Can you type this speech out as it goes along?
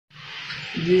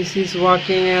This is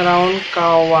walking around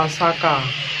Kawasaka.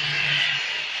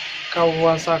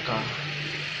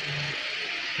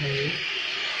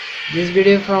 This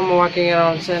video from walking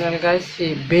around channel, guys.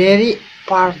 See, very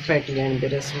perfectly and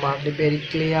very smartly, very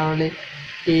clearly,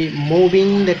 he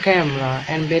moving the camera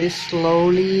and very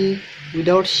slowly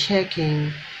without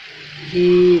shaking.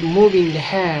 He moving the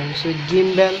hands with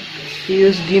gimbal. He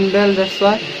use gimbal, that's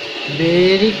why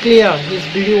very clear his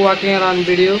video, walking around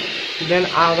video than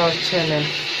other channel.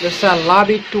 That's why I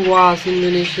love it to watch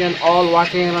Indonesian all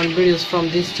walking around videos from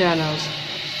these channels.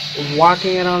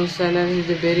 Walking around channel, he's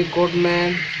a very good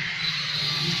man.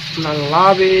 I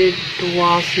love it to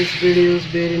watch his videos.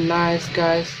 Very nice,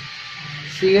 guys.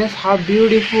 See, guys, how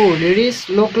beautiful it is.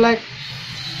 Look like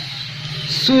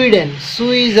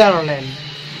Switzerland.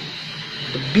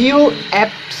 The view,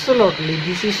 absolutely,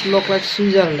 this is look like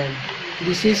Switzerland.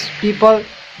 This is people.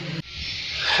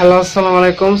 Hello,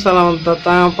 assalamualaikum, selamat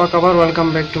datang, apa kabar?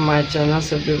 Welcome back to my channel,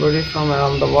 everybody from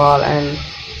around the world and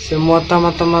semua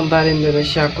teman-teman dari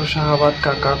Indonesia, aku sahabat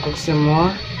kakakku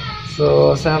semua.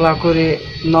 So, saya lagi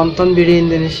nonton video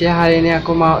Indonesia. Hari ini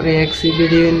aku mau reaksi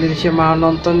video Indonesia, mau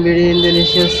nonton video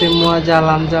Indonesia semua,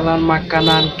 jalan-jalan,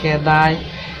 makanan, kedai,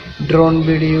 drone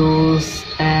videos,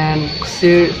 and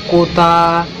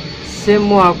kota,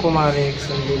 semua aku mau reaksi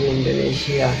video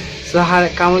Indonesia. So,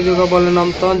 kamu juga boleh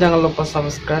nonton, jangan lupa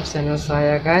subscribe channel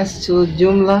saya, guys. So,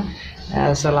 jumlah,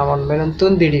 selamat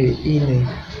menonton video ini.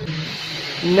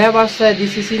 Never say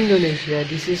this is Indonesia,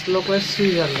 this is look like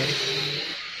Switzerland.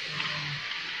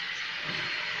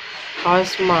 How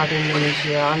smart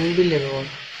Indonesia, unbelievable.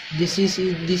 This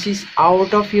is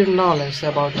out of your knowledge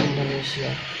about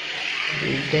Indonesia.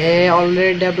 They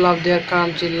already developed their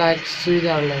country like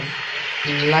Switzerland,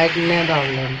 like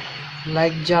Netherlands,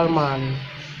 like Germany.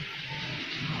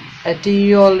 I think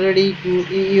you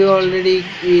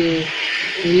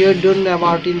don't know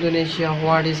about Indonesia.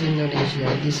 What is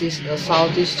Indonesia? This is a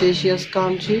Southeast Asia's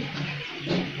country,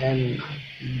 and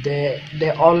they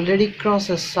already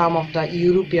crosses some of the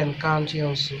European country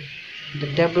also.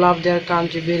 They developed their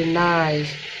country very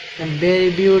nice and very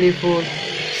beautiful.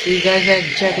 See, guys,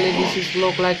 exactly this is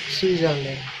look like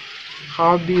Switzerland.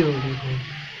 How beautiful.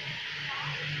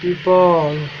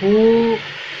 People who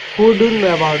don't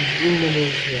know about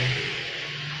Indonesia.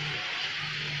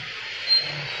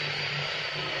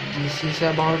 This is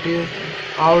about you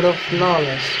out of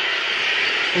knowledge.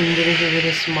 Indonesia is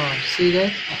very smart. See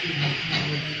that?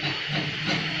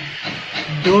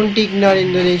 Don't ignore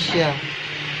Indonesia.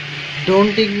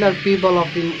 Don't ignore people of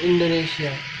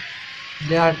Indonesia.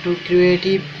 They are too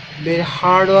creative, very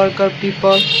hard worker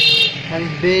people, and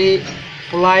very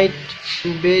polite,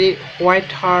 very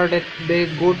white-hearted, very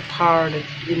good-hearted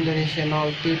Indonesian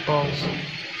all peoples.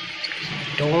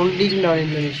 Don't ignore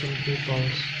Indonesian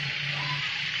peoples.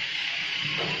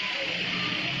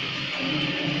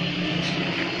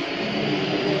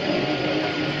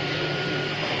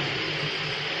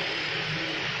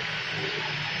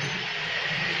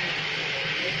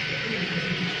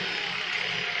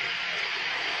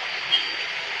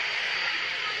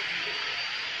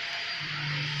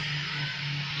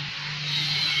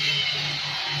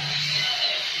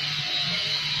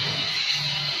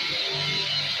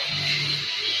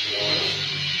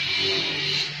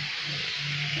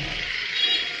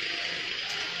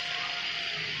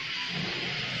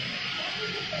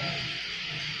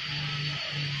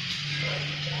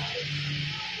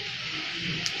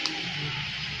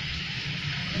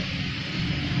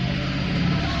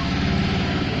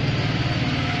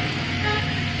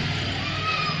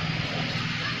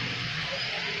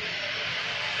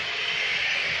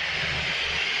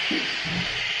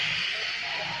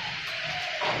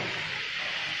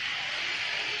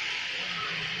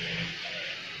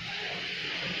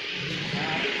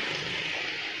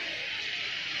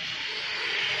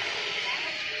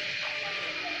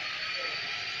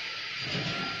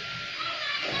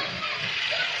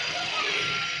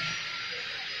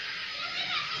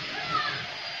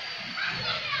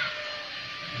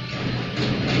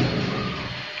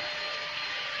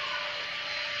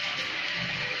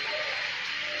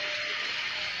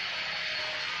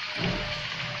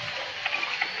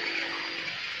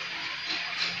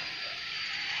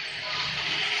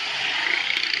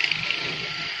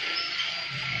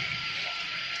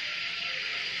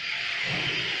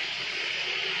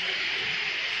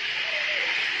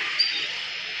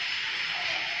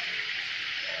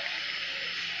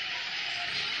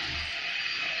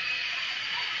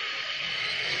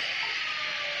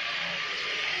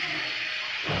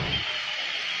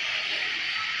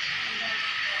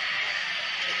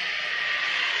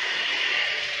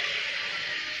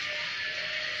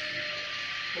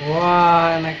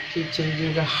 Wow, and a kitchen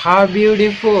juga. How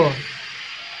beautiful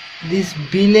this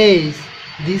village,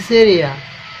 this area.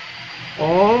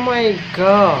 Oh my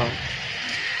god.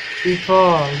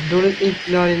 People, don't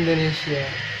ignore Indonesia.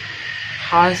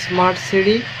 How smart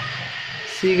city.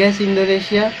 See guys,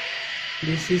 Indonesia.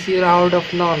 This is your out of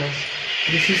knowledge.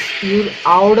 This is your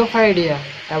out of idea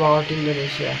about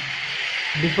Indonesia.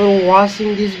 Before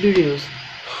watching these videos,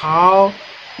 how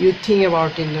you think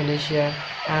about Indonesia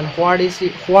and what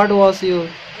was your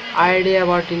idea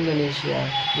about Indonesia?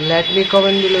 Let me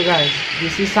comment below guys.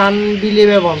 This is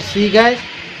unbelievable. See guys,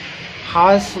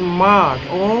 how smart.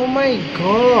 Oh my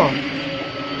god,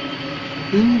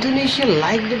 Indonesia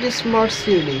like that smart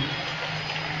city.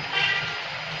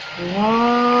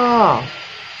 Wow.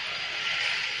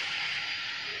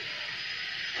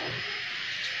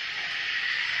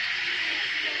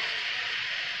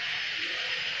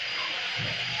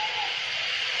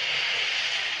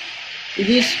 It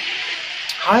is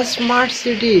a smart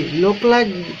city. Look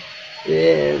like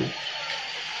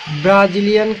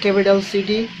Brazilian capital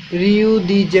city, Rio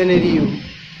de Janeiro.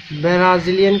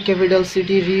 Brazilian capital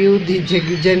city, Rio de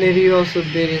Janeiro, also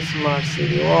very smart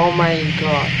city. Oh my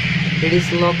god, it is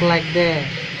look like that.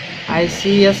 I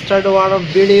see yesterday one of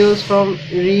videos from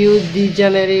Rio de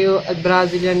Janeiro,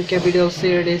 Brazilian capital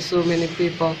city. So many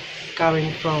people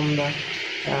coming from the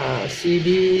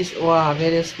cities. Wow,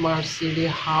 very smart city.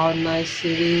 How nice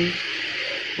city.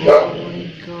 Oh my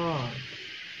god,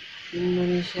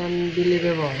 Indonesia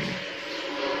unbelievable.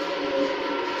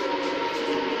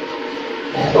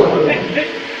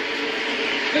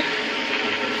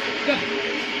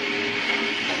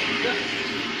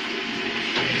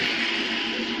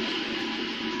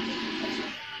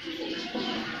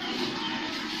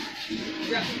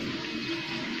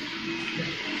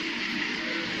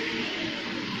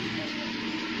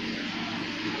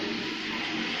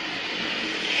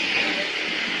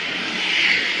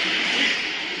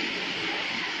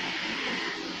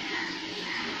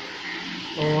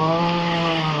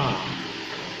 Wow,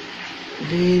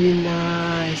 very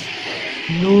nice.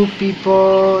 No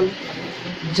people,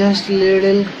 just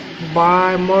little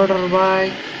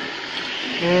motorbike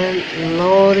and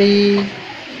lorry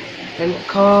and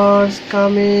cars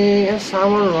coming and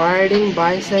someone riding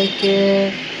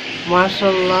bicycle.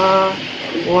 Mashallah,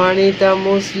 wanita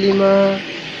Muslimah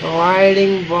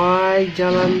riding bike,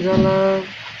 jalan-jalan.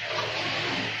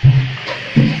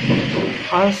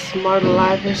 How smart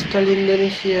lifestyle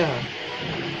Indonesia.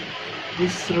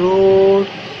 This road.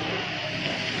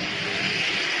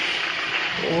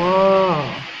 Wow,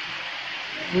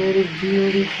 very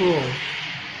beautiful.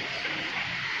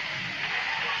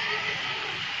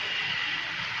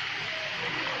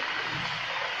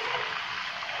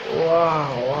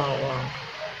 Wow, wow, wow.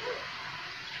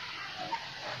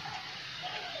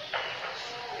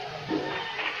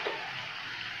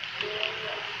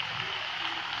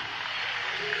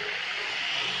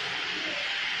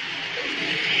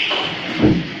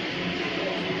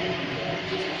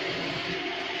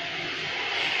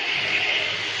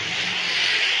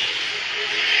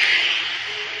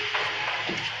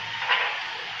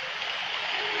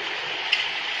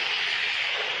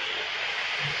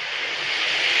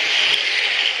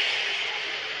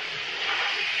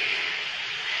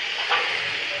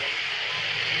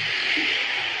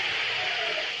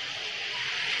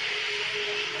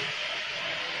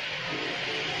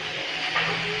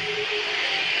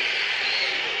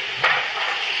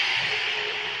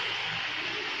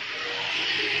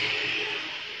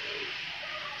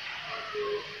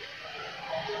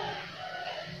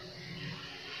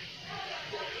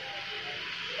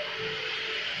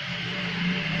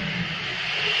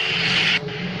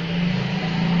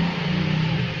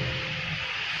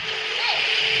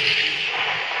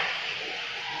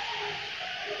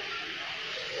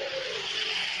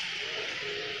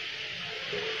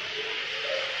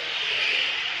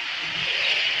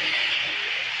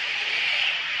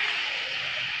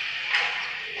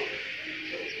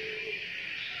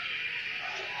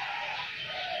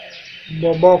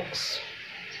 Box.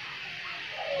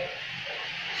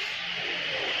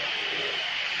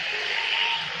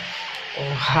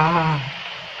 Wow,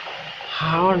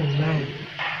 how nice.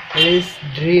 It is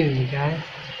dream, guys.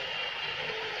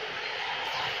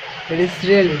 It is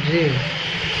really dream.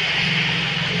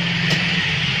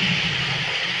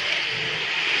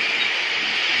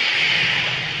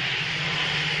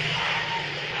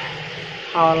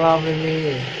 How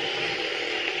lovely.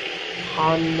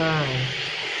 How nice.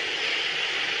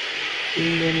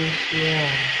 Indonesia.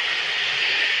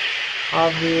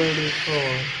 How beautiful.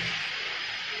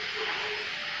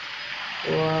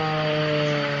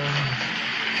 Wow.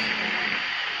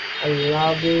 I love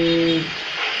love it.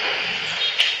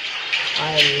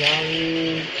 I love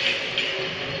it.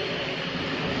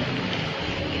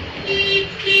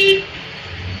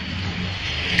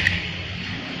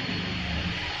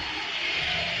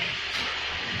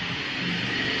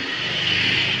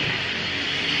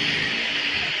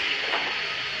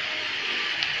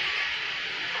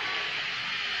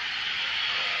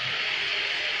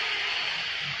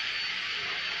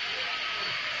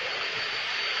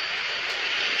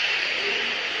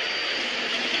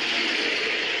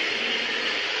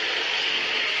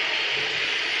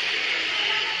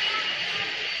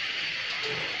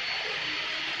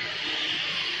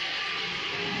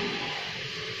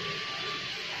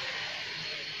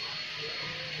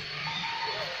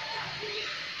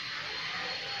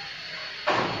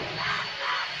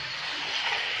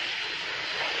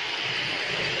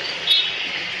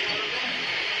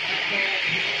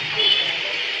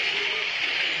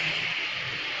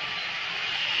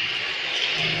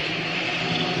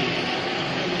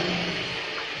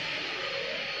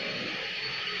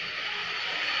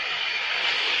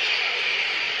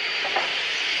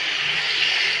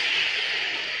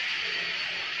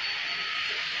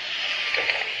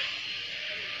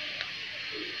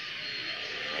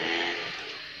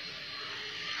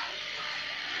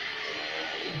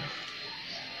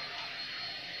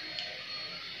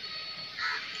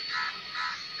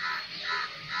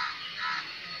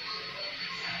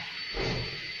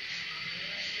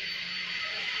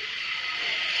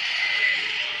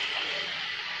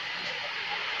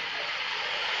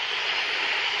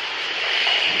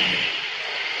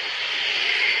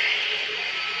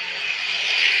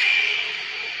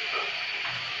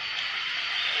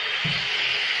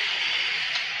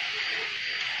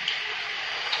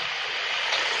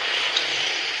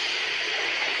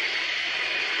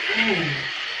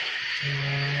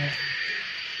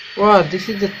 Wow, this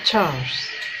is the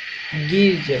church,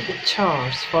 Girja,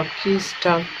 church for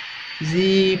Christian,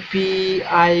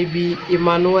 GPIB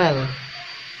Emmanuel.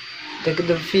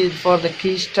 The feed for the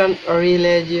Christian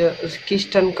religious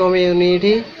Christian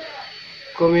community.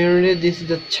 This is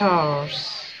the church.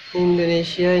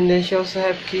 Indonesia also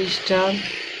have Christian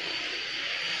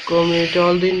community.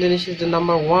 Although Indonesia is the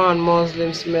 #1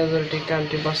 Muslims majority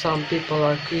country, but some people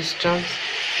are Christians.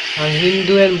 And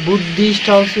Hindu and Buddhist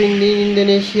also in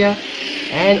Indonesia,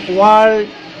 and world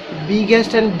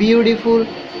biggest and beautiful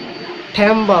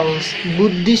temples,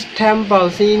 Buddhist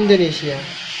temples in Indonesia.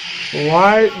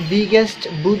 World biggest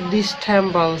Buddhist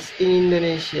temples in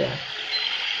Indonesia.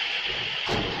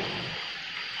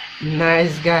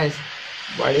 Nice guys.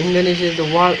 But Indonesia is the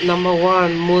world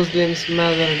 #1 Muslims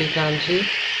majority country,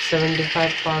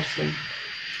 75%.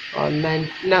 Or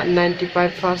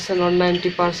 95% or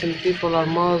 90% people are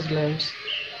Muslims.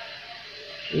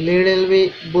 Little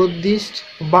bit Buddhist,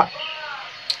 but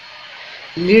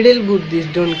little Buddhist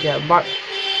don't care. But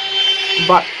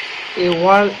a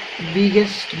world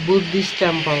biggest Buddhist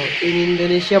temple in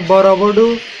Indonesia,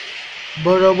 Borobudur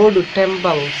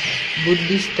temples,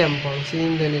 Buddhist temples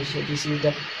in Indonesia. This is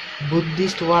the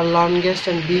Buddhist world longest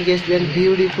and biggest and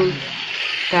beautiful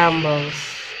temples.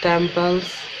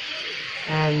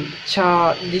 And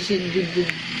this is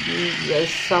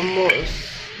some more,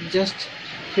 just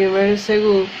few minutes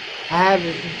ago I have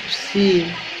seen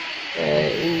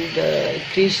in the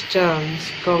Christians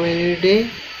community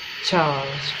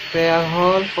church, prayer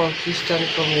hall for Christian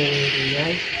community,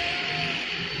 right?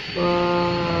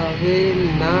 Wow, very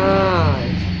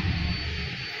nice.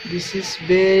 This is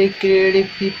very creative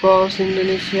people in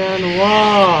Indonesia, and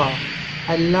wow,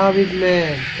 I love it,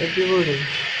 man. Everybody,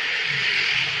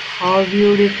 how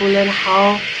beautiful and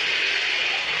how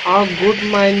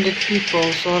good-minded people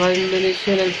are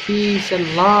Indonesian, and peace and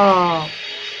love.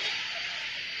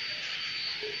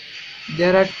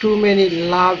 There are too many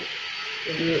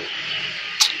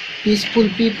peaceful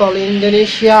people in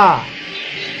Indonesia.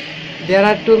 There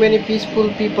are too many peaceful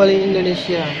people in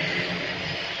Indonesia.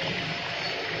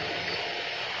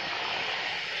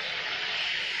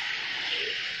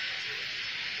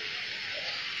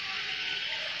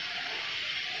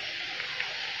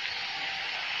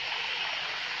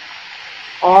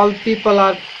 All people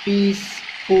are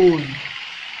peaceful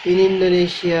in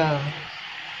Indonesia.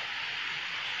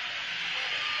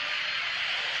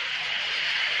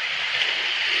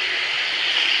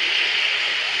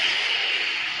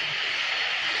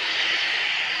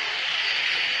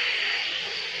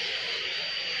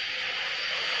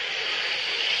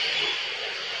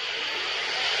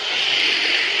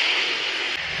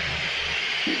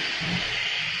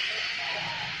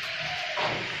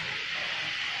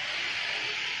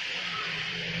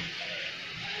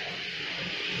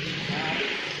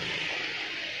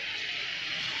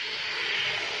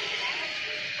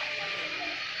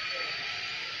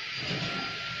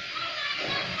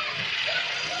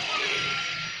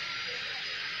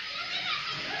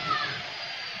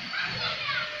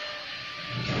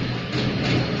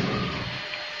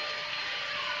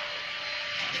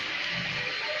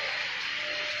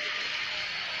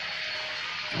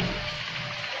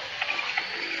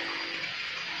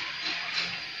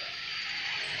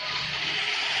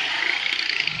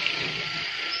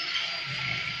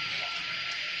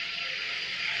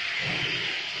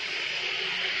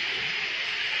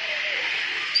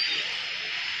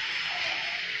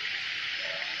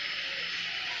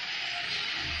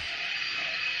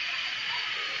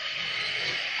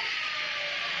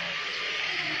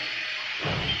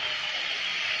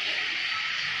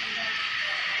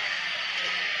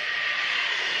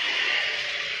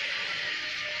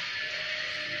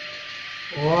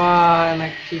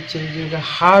 anak kecil juga.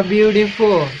 How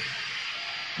beautiful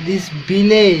this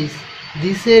village,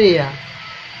 this area.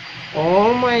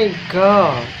 Oh my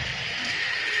god,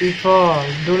 people,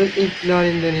 don't ignore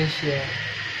Indonesia.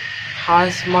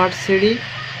 How smart city.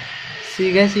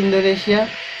 See guys, Indonesia,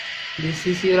 this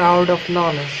is your out of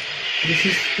knowledge, this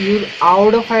is your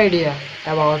out of idea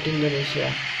about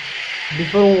Indonesia.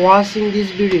 Before watching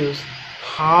these videos,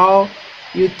 how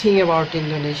you think about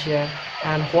Indonesia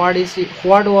and what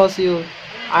was your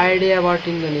idea about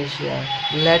Indonesia?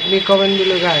 Let me comment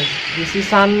below guys. This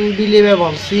is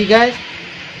unbelievable. See guys,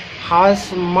 how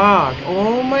smart.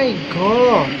 Oh my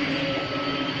god,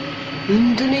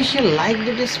 Indonesia like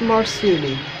that smart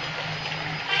city.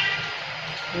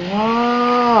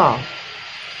 Wow.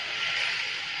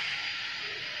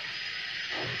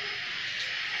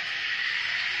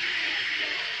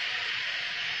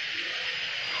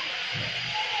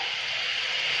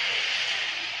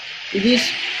 It is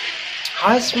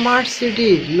a smart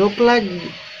city, look like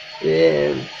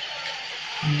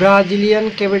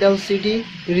Brazilian capital city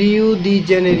Rio de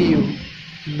Janeiro.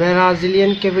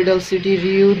 Brazilian capital city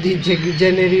Rio de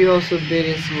Janeiro also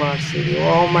very smart city.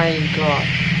 Oh my god,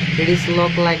 it is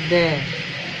look like that.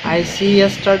 I see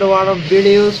yesterday one of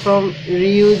videos from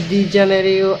Rio de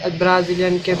Janeiro, a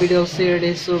Brazilian capital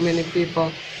city. So many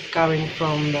people coming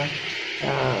from the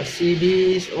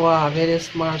cities. Wow, very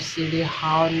smart city.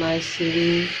 How nice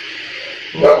city.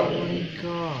 Oh my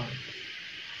god,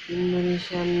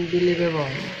 Indonesia unbelievable.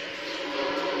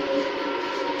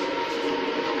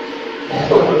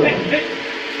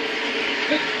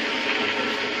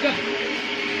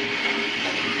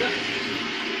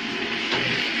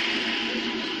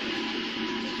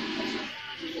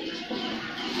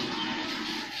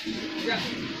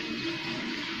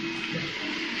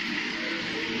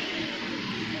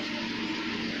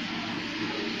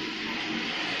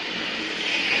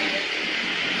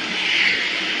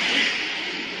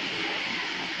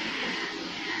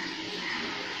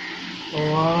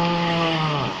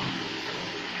 Wow,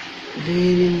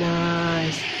 very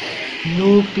nice.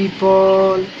 No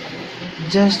people,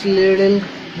 just little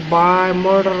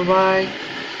motorbike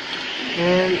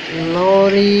and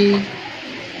lorry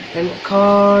and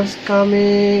cars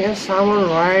coming and someone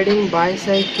riding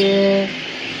bicycle.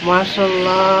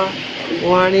 Mashallah,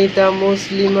 wanita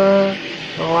Muslimah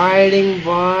riding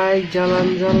bike,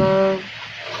 jalan-jalan.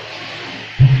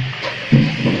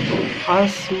 How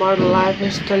smart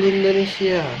lifestyle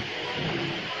Indonesia.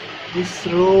 This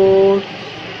road.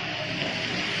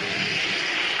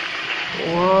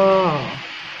 Wow,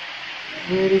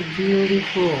 very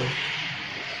beautiful.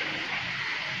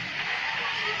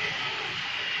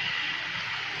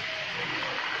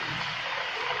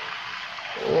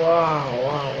 Wow,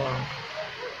 wow, wow.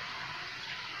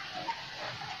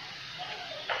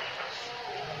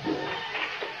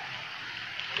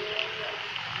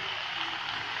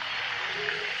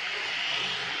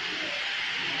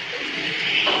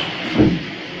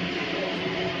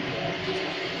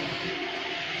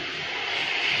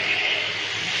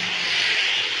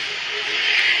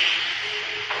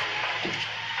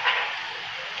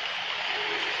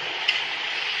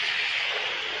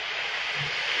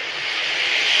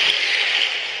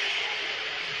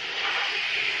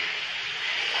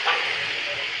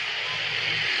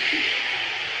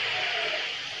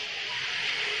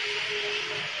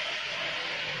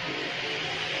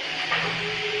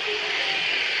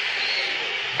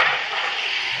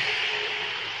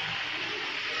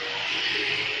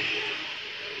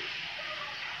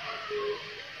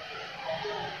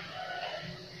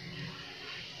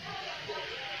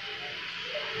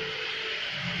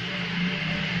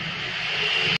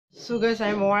 So guys,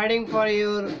 I'm waiting for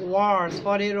your words,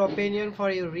 for your opinion, for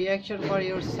your reaction, for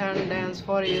your sentence,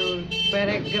 for your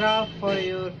paragraph, for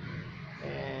your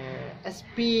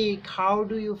speak. How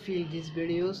do you feel these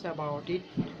videos about it?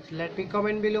 Let me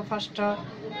comment below first your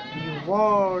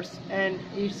words, and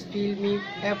it's feel me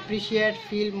appreciate,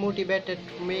 feel motivated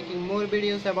to making more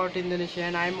videos about Indonesia.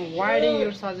 And I'm waiting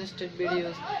your suggested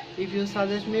videos. If you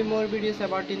suggest me more videos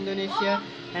about Indonesia,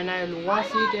 and I will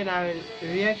watch it and I will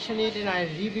reaction it and I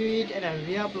review it and I will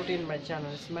re-upload it in my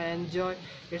channel. It's my enjoy,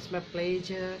 it's my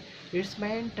pleasure, it's my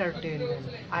entertainment.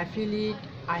 I feel it,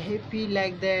 I happy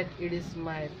like that. It is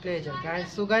my pleasure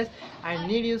guys. So guys, I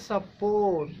need your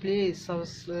support, please. So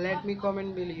let me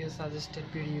comment below your suggested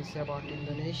videos about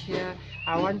Indonesia.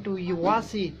 I want to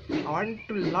watch it, I want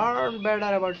to learn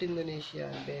better about Indonesia.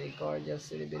 Very gorgeous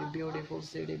city, very beautiful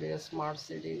city, very smart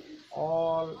city.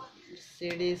 All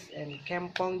cities and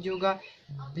kampong juga,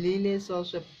 village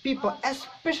also, people.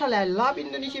 Especially I love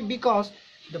Indonesia because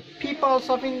the peoples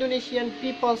of Indonesian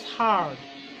people's heart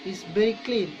is very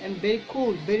clean and very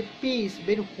cool, very peace,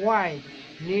 very white,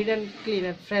 neat and clean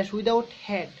and fresh, without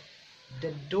hate.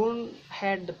 They don't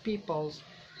hate the peoples.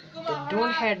 They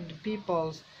don't hate the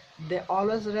peoples. They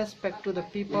always respect to the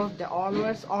people. They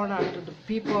always honor to the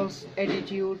people's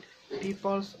attitude,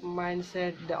 people's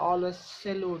mindset. They always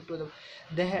salute to them.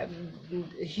 They have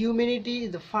humanity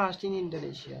is the first in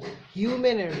Indonesia.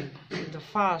 Humanity is the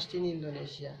first in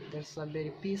Indonesia. That's a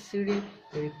very peace city,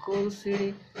 very cool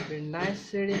city, very nice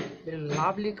city, very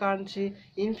lovely country.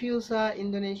 In future,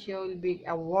 Indonesia will be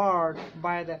awarded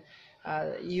by the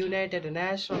United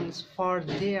Nations for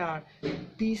their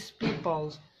peace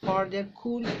peoples, for their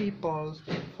cool peoples,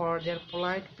 for their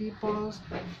polite peoples,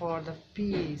 for the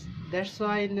peace. That's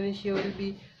why Indonesia will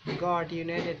be got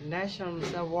United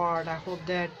Nations award. I hope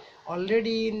that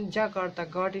already in Jakarta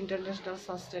got International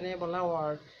Sustainable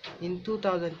Award in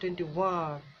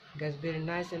 2021. Guys, very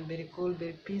nice and very cool,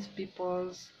 very peace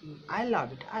peoples. I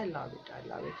love it, I love it, I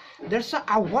love it. That's why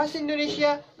I was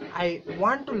Indonesia. I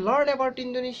want to learn about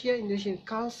Indonesia, Indonesian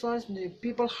cultures, the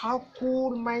people, how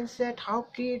cool mindset, how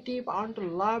creative. I want to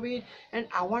love it, and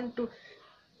I want to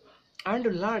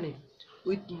learn it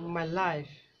with my life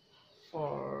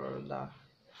for the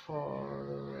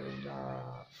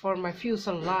for my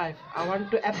future life. I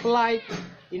want to apply it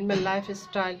in my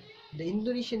lifestyle, the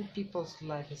Indonesian people's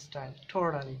lifestyle.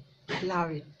 Totally, I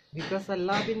love it because I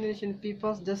love Indonesian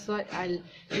peoples. That's why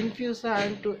in future I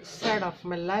want to set up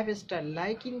my lifestyle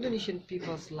like Indonesian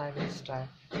people's lifestyle.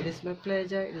 It is my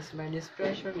pleasure, it is my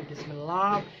inspiration, it is my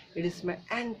love, it is my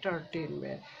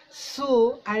entertainment.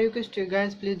 So I request you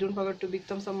guys, please don't forget to big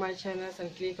thumbs up my channels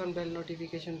and click on bell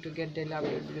notification to get daily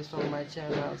update videos from my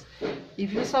channels.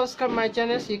 If you subscribe my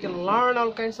channels, you can learn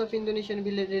all kinds of Indonesian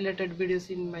related videos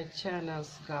in my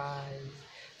channels, guys.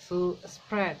 So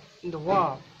spread in the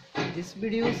world these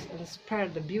videos and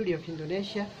spread the beauty of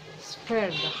Indonesia,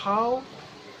 spread the how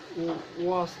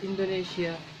was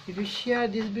Indonesia. If you share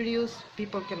these videos,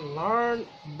 people can learn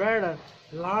better,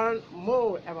 learn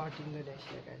more about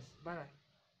Indonesia, guys. Bye.